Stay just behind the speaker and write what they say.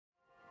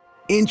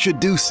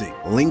Introducing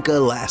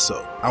LINKA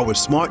LASSO, our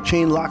smart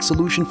chain lock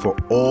solution for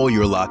all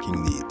your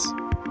locking needs.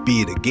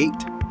 Be it a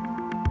gate,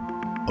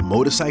 a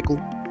motorcycle,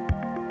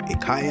 a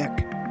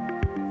kayak,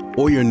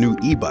 or your new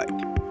e-bike,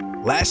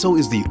 LASSO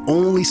is the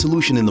only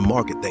solution in the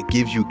market that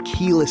gives you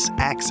keyless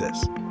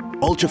access,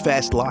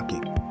 ultra-fast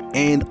locking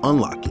and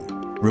unlocking,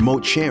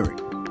 remote sharing,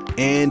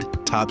 and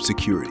top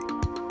security.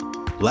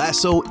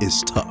 LASSO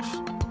is tough,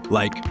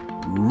 like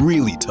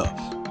really tough.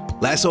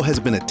 LASSO has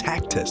been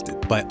attack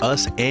tested by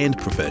us and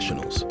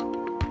professionals.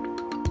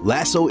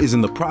 LASSO is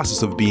in the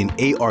process of being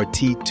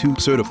ART2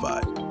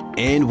 certified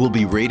and will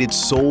be rated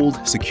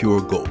Sold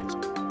Secure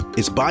Gold.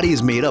 Its body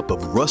is made up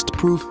of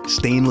rust-proof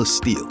stainless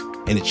steel,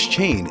 and its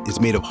chain is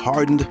made of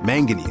hardened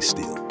manganese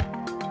steel.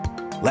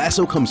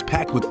 LASSO comes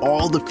packed with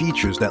all the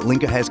features that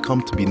LINKA has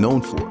come to be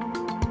known for.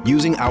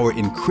 Using our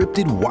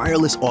encrypted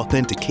wireless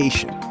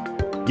authentication,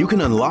 you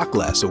can unlock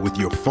LASSO with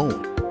your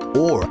phone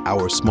or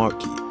our smart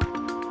key.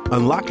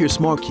 Unlock your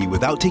smart key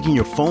without taking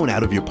your phone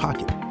out of your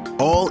pocket,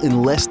 all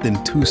in less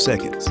than 2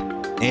 seconds,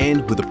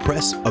 and with the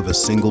press of a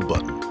single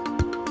button.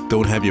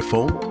 Don't have your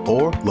phone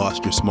or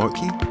lost your smart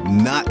key?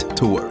 Not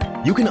to worry.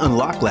 You can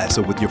unlock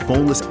LASSO with your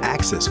Phoneless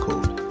Access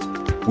Code.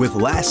 With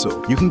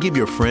LASSO, you can give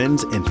your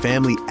friends and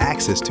family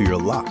access to your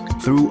lock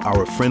through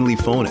our friendly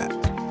phone app.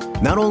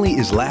 Not only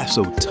is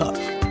LASSO tough,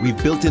 we've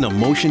built in a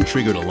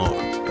motion-triggered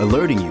alarm,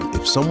 alerting you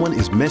if someone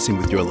is messing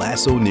with your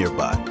LASSO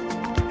nearby.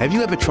 Have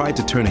you ever tried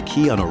to turn a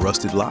key on a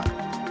rusted lock?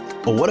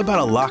 Or what about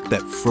a lock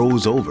that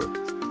froze over?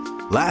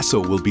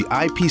 LASSO will be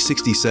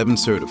IP67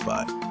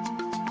 certified.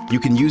 You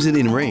can use it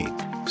in rain,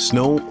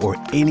 snow, or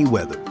any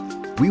weather.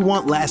 We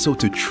want LASSO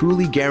to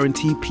truly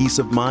guarantee peace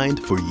of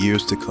mind for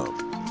years to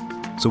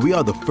come. So we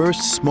are the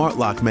first smart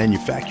lock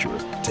manufacturer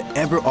to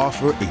ever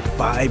offer a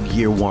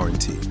 5-year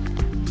warranty.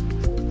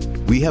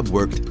 We have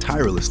worked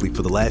tirelessly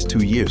for the last 2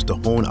 years to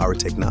hone our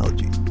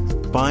technology,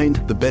 find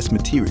the best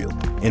material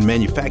and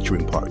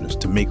manufacturing partners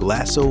to make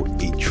LASSO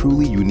a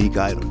truly unique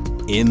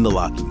item in the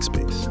locking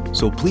space.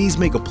 So please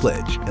make a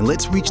pledge and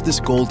let's reach this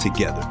goal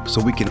together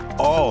so we can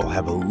all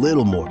have a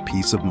little more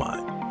peace of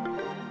mind.